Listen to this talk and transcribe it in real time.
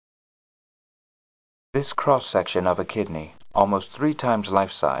This cross-section of a kidney, almost 3 times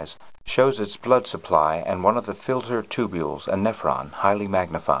life-size, shows its blood supply and one of the filter tubules, a nephron, highly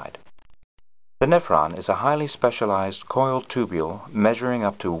magnified. The nephron is a highly specialized coiled tubule measuring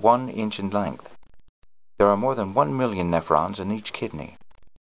up to 1 inch in length. There are more than 1 million nephrons in each kidney.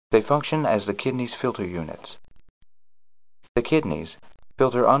 They function as the kidney's filter units. The kidneys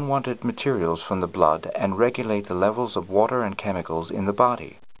filter unwanted materials from the blood and regulate the levels of water and chemicals in the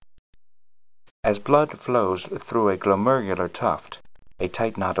body. As blood flows through a glomerular tuft, a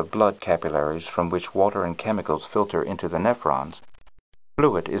tight knot of blood capillaries from which water and chemicals filter into the nephrons,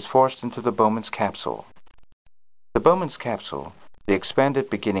 fluid is forced into the Bowman's capsule. The Bowman's capsule, the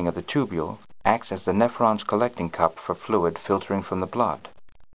expanded beginning of the tubule, acts as the nephron's collecting cup for fluid filtering from the blood.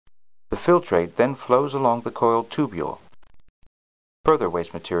 The filtrate then flows along the coiled tubule. Further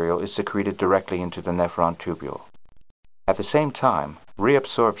waste material is secreted directly into the nephron tubule. At the same time,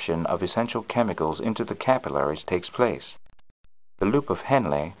 reabsorption of essential chemicals into the capillaries takes place. The loop of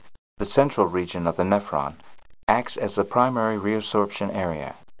Henle, the central region of the nephron, acts as the primary reabsorption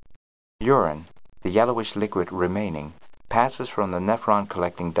area. Urine, the yellowish liquid remaining, passes from the nephron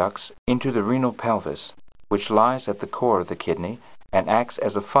collecting ducts into the renal pelvis, which lies at the core of the kidney and acts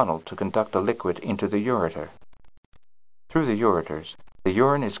as a funnel to conduct the liquid into the ureter. Through the ureters, the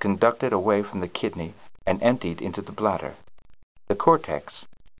urine is conducted away from the kidney and emptied into the bladder. The cortex,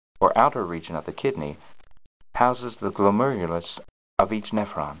 or outer region of the kidney, houses the glomerulus of each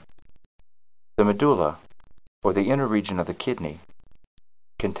nephron. The medulla, or the inner region of the kidney,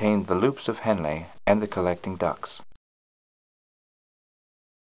 contains the loops of Henle and the collecting ducts.